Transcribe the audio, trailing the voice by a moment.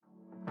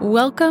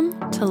Welcome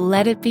to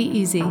Let It Be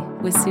Easy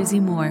with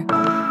Susie Moore.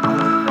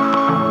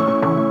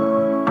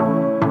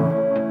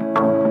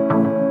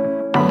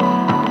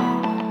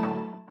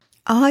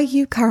 Are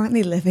you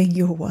currently living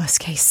your worst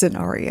case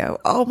scenario?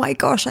 Oh my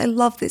gosh, I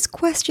love this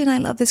question. I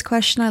love this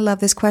question. I love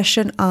this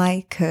question.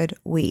 I could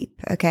weep,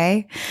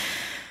 okay?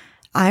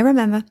 I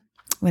remember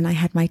when I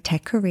had my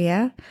tech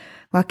career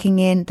working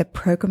in the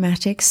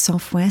programmatic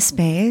software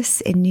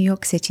space in New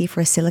York City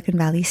for a Silicon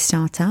Valley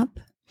startup.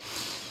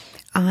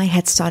 I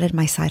had started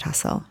my side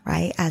hustle,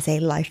 right, as a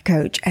life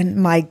coach. And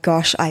my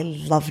gosh, I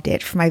loved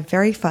it. From my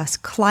very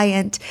first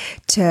client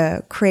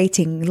to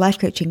creating life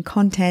coaching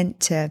content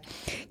to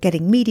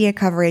getting media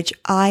coverage,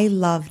 I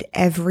loved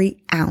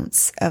every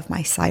ounce of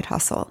my side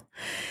hustle.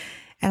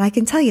 And I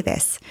can tell you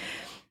this,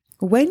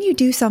 when you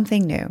do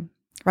something new,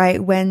 right,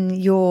 when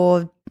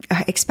you're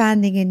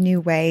expanding in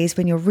new ways,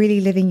 when you're really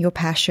living your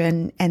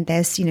passion and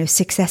there's,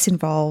 success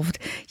involved,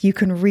 you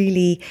can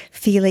really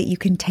feel it, you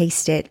can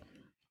taste it.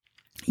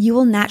 You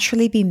will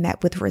naturally be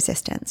met with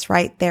resistance,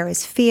 right? There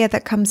is fear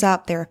that comes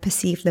up. There are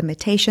perceived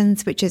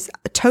limitations, which is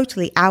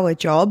totally our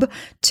job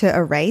to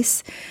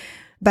erase.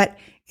 But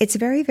it's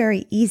very,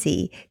 very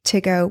easy to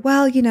go,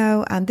 well,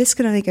 this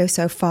can only go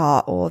so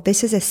far, or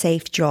this is a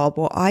safe job,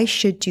 or I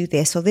should do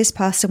this, or this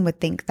person would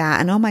think that.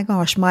 And oh my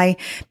gosh, my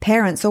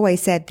parents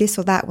always said this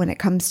or that when it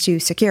comes to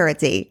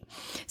security.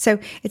 So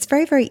it's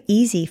very, very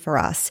easy for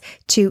us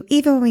to,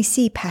 even when we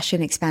see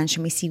passion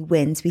expansion, we see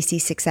wins, we see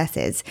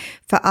successes,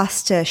 for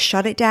us to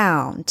shut it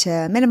down,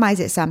 to minimize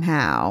it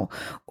somehow,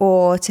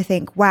 or to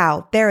think,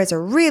 wow, there is a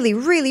really,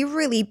 really,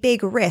 really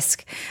big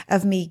risk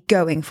of me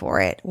going for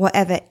it,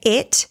 whatever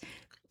it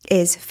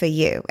is for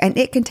you. And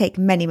it can take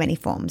many, many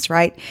forms,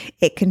 right?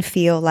 It can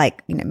feel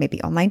like,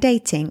 maybe online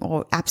dating,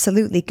 or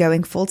absolutely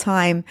going full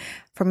time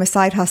from a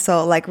side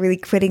hustle, like really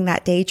quitting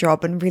that day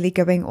job and really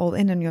going all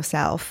in on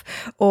yourself.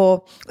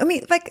 Or,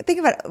 think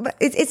about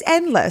it. It's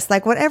endless.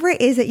 Like whatever it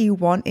is that you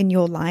want in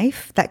your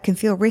life that can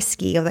feel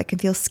risky or that can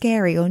feel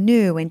scary or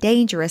new and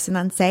dangerous and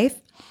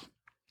unsafe,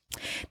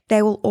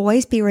 there will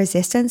always be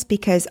resistance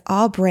because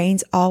our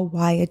brains are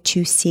wired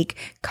to seek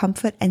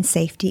comfort and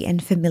safety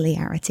and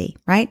familiarity,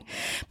 right?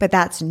 But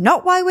that's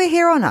not why we're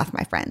here on earth,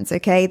 my friends,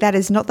 okay? That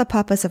is not the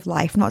purpose of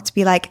life, not to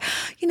be like,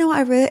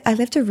 I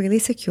lived a really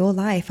secure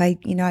life. I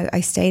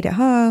stayed at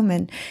home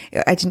and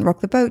I didn't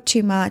rock the boat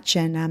too much.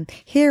 And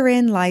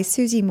herein lies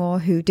Susie Moore,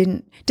 who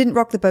didn't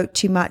rock the boat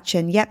too much.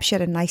 And yep, she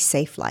had a nice,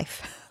 safe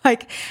life.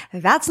 Like,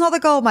 that's not the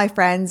goal, my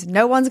friends.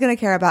 No one's going to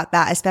care about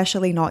that,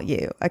 especially not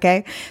you,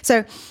 okay?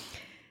 So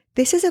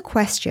this is a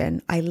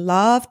question I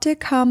love to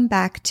come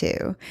back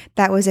to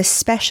that was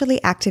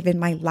especially active in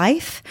my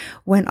life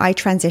when I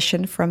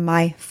transitioned from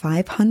my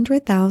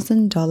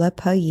 $500,000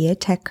 per year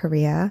tech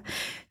career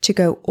to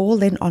go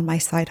all in on my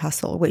side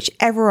hustle, which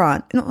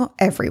not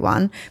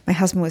everyone, my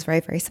husband was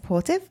very, very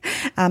supportive,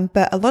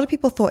 but a lot of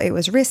people thought it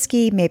was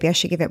risky. Maybe I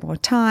should give it more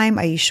time.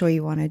 Are you sure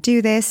you want to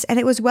do this? And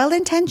it was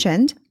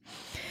well-intentioned.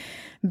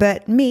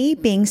 But me,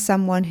 being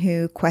someone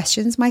who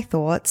questions my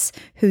thoughts,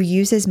 who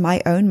uses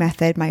my own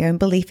method, my own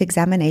belief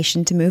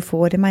examination to move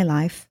forward in my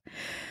life,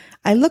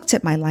 I looked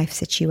at my life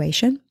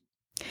situation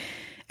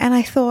and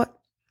I thought,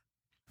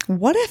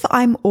 what if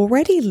I'm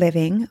already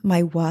living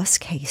my worst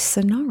case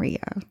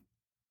scenario?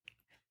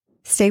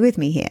 Stay with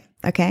me here,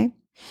 okay?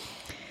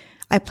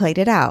 I played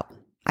it out.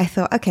 I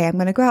thought, okay, I'm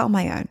going to go out on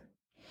my own.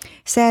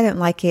 Say I don't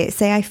like it,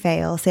 say I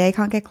fail, say I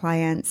can't get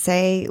clients,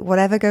 say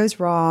whatever goes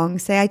wrong,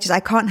 say I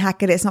can't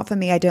hack it, it's not for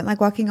me, I don't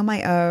like working on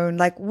my own,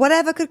 like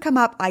whatever could come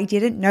up, I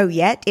didn't know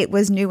yet, it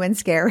was new and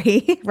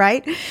scary,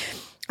 right?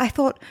 I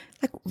thought,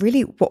 like,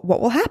 really, what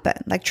will happen?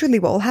 Like, truly,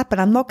 what will happen?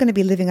 I'm not going to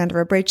be living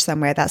under a bridge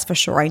somewhere, that's for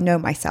sure. I know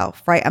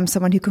myself, right? I'm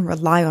someone who can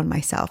rely on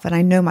myself and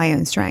I know my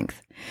own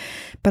strength.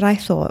 But I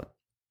thought,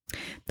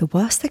 the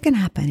worst that can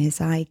happen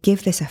is I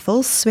give this a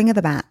full swing of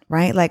the bat,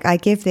 right? Like I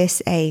give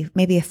this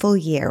maybe a full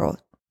year or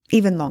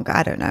even longer,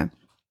 I don't know,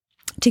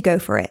 to go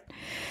for it.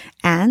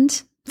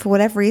 And for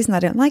whatever reason, I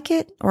don't like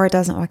it or it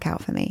doesn't work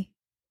out for me.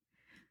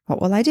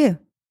 What will I do?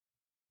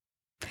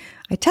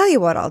 I tell you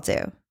what I'll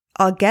do.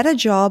 I'll get a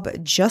job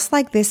just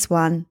like this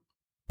one,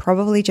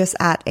 probably just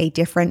at a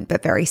different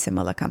but very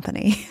similar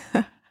company.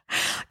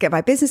 Get my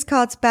business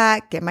cards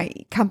back, get my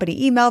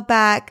company email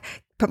back,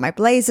 put my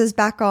blazers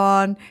back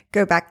on,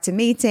 go back to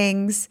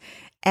meetings.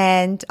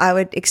 And I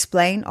would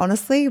explain,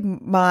 honestly,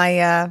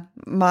 my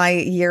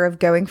year of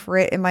going for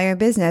it in my own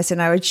business. And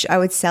I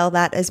would sell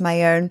that as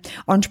my own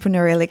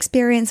entrepreneurial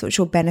experience, which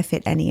will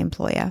benefit any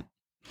employer.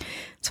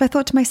 So I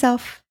thought to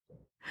myself,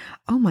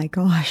 oh my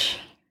gosh,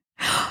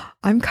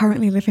 I'm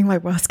currently living my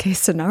worst case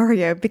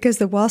scenario because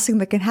the worst thing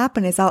that can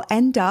happen is I'll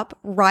end up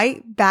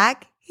right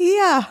back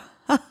here.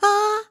 I'm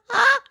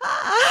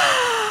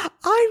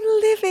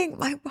living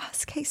my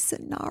worst case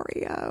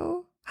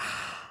scenario.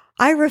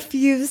 I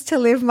refuse to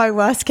live my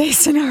worst case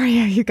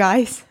scenario, you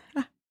guys.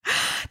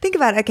 Think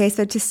about it. Okay,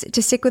 so to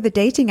stick with the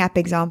dating app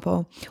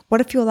example,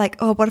 what if you're like,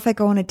 oh, what if I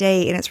go on a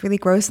date and it's really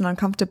gross and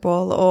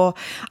uncomfortable, or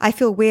I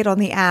feel weird on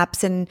the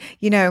apps and,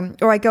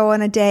 or I go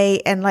on a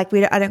date and like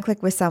I don't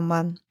click with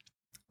someone.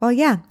 Well,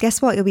 yeah,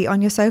 guess what? You'll be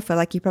on your sofa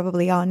like you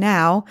probably are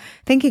now,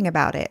 thinking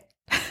about it.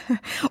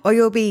 Or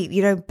you'll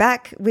be,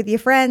 back with your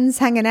friends,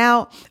 hanging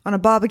out on a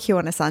barbecue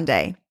on a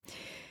Sunday.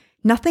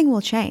 Nothing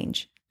will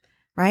change,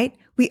 right?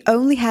 We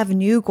only have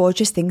new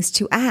gorgeous things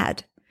to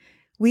add.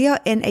 We are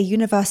in a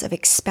universe of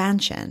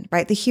expansion,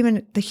 right? The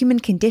human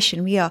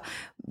condition, we are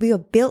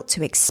built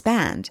to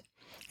expand.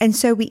 And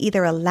so we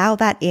either allow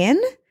that in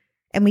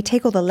and we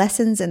take all the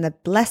lessons and the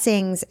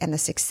blessings and the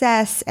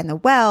success and the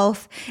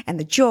wealth and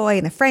the joy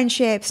and the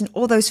friendships and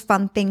all those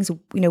fun things,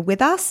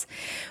 with us,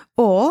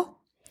 or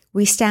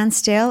we stand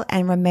still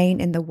and remain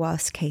in the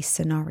worst case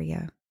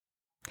scenario.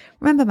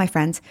 Remember, my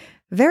friends,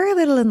 very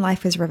little in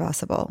life is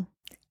reversible.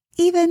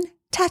 Even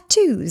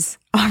tattoos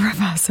are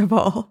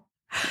reversible.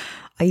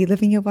 Are you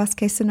living your worst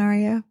case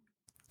scenario?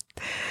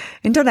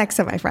 Until next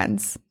time, my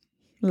friends,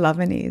 love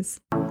and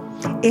ease.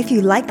 If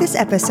you like this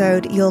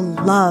episode, you'll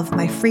love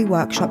my free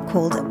workshop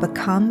called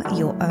Become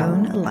Your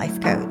Own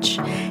Life Coach.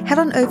 Head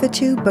on over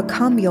to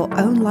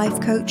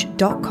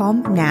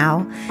becomeyourownlifecoach.com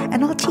now,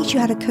 and I'll teach you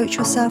how to coach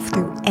yourself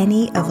through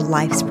any of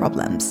life's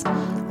problems.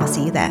 I'll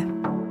see you there.